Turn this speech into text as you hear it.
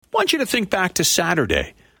want you to think back to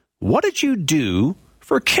Saturday. What did you do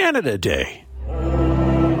for Canada Day?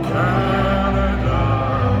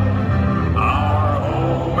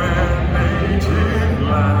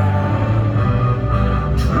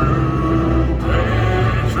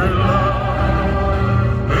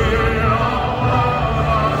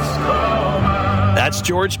 That's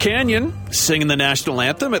George Canyon singing the national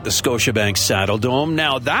anthem at the Scotiabank Saddledome.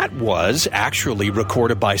 Now, that was actually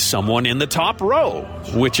recorded by someone in the top row,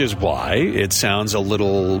 which is why it sounds a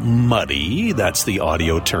little muddy. That's the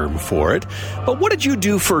audio term for it. But what did you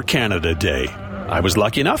do for Canada Day? I was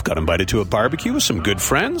lucky enough, got invited to a barbecue with some good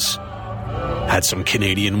friends. Had some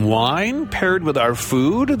Canadian wine paired with our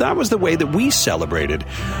food. That was the way that we celebrated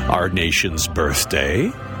our nation's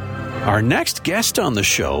birthday. Our next guest on the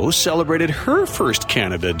show celebrated her first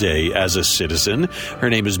Canada Day as a citizen. Her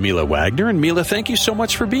name is Mila Wagner. And Mila, thank you so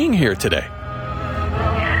much for being here today.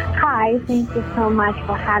 Hi, thank you so much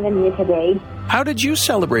for having me today. How did you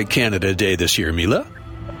celebrate Canada Day this year, Mila?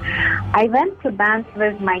 I went to Banff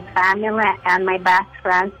with my family and my best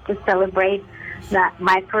friends to celebrate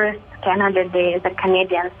my first Canada Day as a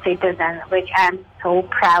Canadian citizen, which I'm so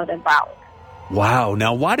proud about. Wow.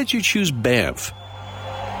 Now, why did you choose Banff?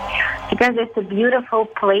 Because it's a beautiful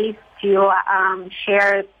place to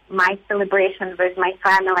share my celebration with my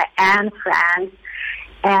family and friends.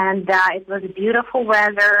 And it was beautiful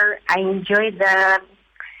weather. I enjoyed the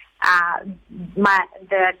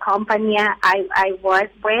company I was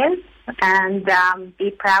with, and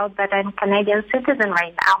be proud that I'm a Canadian citizen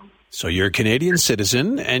right now. So you're a Canadian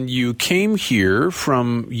citizen, and you came here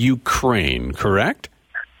from Ukraine, correct?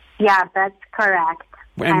 Yeah, that's correct.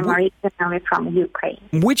 And I'm originally from Ukraine.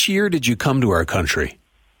 Which year did you come to our country?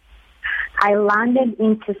 I landed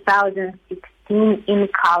in 2016 in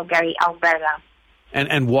Calgary, Alberta.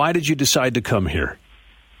 And why did you decide to come here?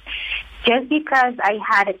 Just because I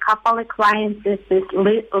had a couple of clients that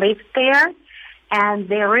lived there, and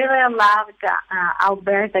they really loved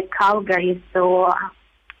Alberta, Calgary, so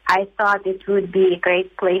I thought it would be a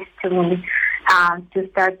great place to me to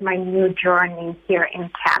start my new journey here in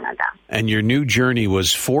Canada. And your new journey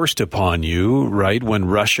was forced upon you, right, when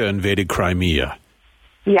Russia invaded Crimea?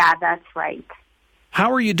 Yeah, that's right.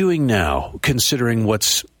 How are you doing now, considering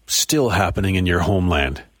what's still happening in your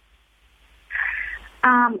homeland?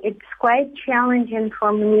 It's quite challenging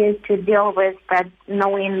for me to deal with that,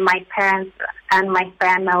 knowing my parents and my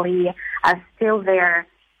family are still there.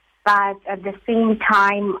 But at the same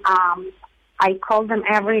time, I call them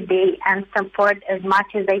every day and support as much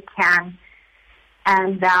as I can.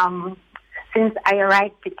 And since I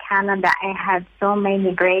arrived to Canada, I had so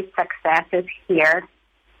many great successes here.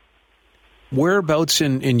 Whereabouts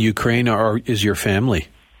in Ukraine is your family?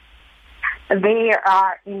 They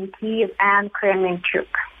are in Kyiv and Kremenchuk.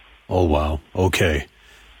 Oh, wow. Okay.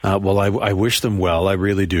 Well, I wish them well. I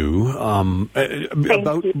really do.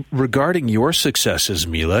 Thank you. Regarding your successes,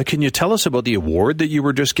 Mila, can you tell us about the award that you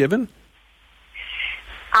were just given?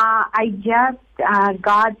 I just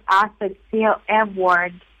got Asset Seal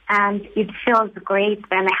Award, and it feels great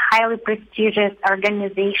when a highly prestigious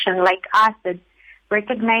organization like Asset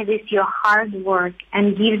recognizes your hard work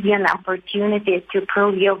and gives you an opportunity to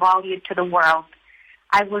prove your value to the world.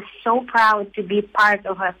 I was so proud to be part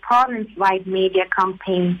of a province-wide media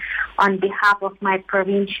campaign on behalf of my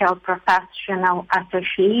provincial professional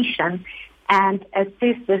association and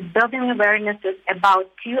assist with building awarenesses about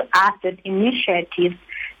 2 asset initiatives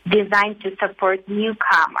designed to support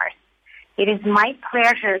newcomers. It is my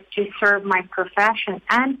pleasure to serve my profession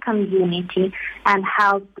and community and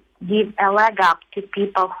help give a leg up to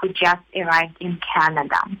people who just arrived in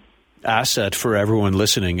Canada. ASSET, for everyone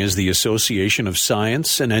listening, is the Association of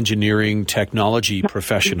Science and Engineering Technology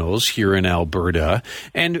Professionals here in Alberta.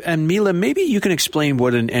 And Mila, maybe you can explain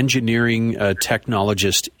what an engineering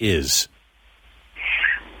technologist is.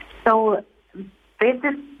 So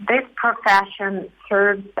this profession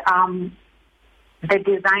serves the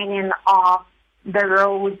designing of the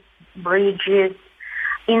roads, bridges,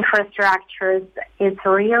 infrastructures. It's a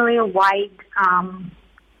really wide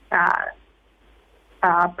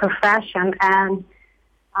profession, and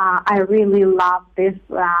I really love this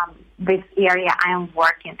area I am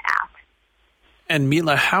working at. And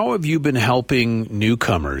Mila, how have you been helping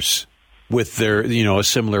newcomers with their, a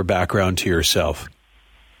similar background to yourself?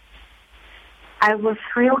 I was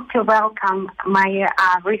thrilled to welcome my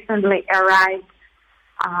recently arrived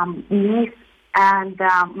niece and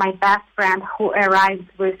my best friend who arrived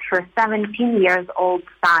with her 17-year-old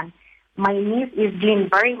son. My niece is doing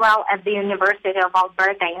very well at the University of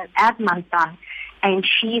Alberta in Edmonton, and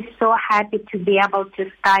she's so happy to be able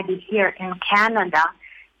to study here in Canada,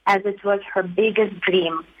 as it was her biggest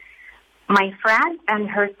dream. My friend and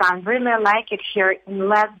her son really like it here in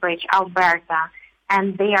Lethbridge, Alberta,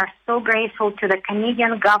 and they are so grateful to the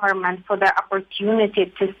Canadian government for the opportunity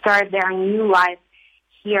to start their new life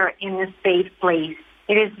here in a safe place.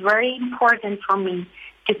 It is very important for me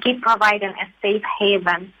to keep providing a safe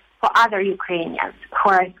haven for other Ukrainians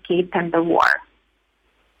who are escaping the war.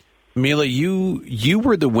 Mila, you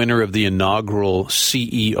were the winner of the inaugural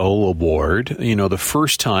CEO award. You know, the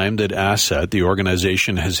first time that Asset, the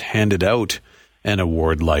organization, has handed out an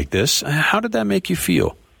award like this. How did that make you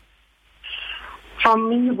feel? For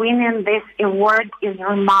me, winning this award is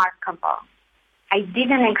remarkable. I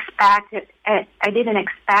didn't expect it,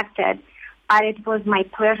 but it was my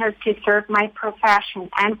pleasure to serve my profession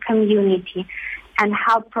and community and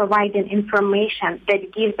help providing information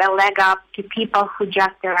that gives a leg up to people who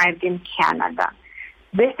just arrived in Canada.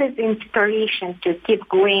 This is inspiration to keep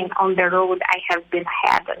going on the road I have been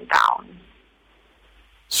heading down.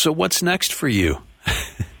 So what's next for you?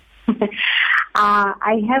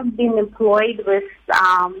 I have been employed with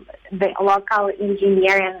the local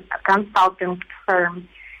engineering consulting firm,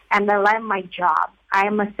 and I love my job. I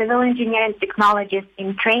am a civil engineering technologist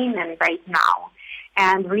in training right now,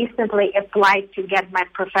 and recently applied to get my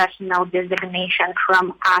professional designation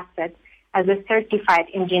from Asset as a certified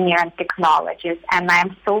engineer and technologist, and I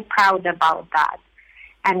am so proud about that.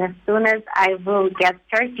 And as soon as I will get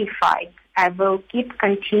certified, I will keep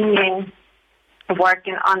continuing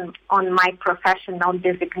working on my professional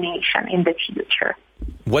designation in the future.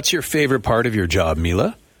 What's your favorite part of your job,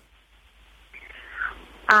 Mila?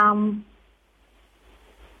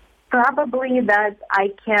 Probably that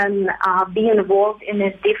I can be involved in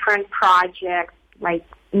a different projects, like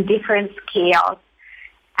in different scales.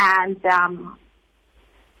 And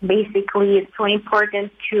basically, it's so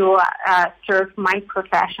important to serve my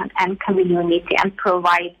profession and community and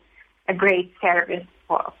provide a great service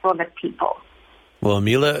for the people. Well,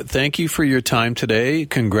 Mila, thank you for your time today.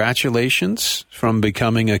 Congratulations from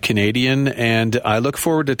becoming a Canadian, and I look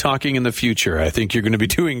forward to talking in the future. I think you're going to be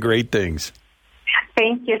doing great things.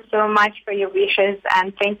 Thank you so much for your wishes,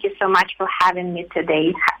 and thank you so much for having me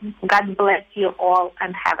today. God bless you all,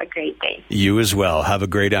 and have a great day. You as well. Have a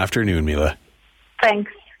great afternoon, Mila.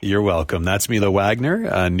 Thanks. You're welcome. That's Mila Wagner,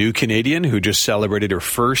 a new Canadian who just celebrated her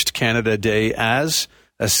first Canada Day as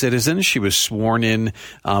a citizen. She was sworn in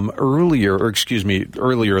earlier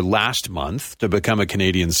last month to become a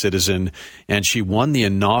Canadian citizen, and she won the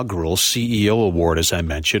inaugural CEO award, as I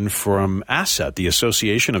mentioned, from Asset, the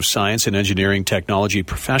Association of Science and Engineering Technology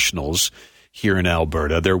Professionals here in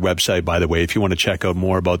Alberta. Their website, by the way, if you want to check out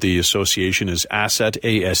more about the association, is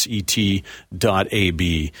asset.ab.ca.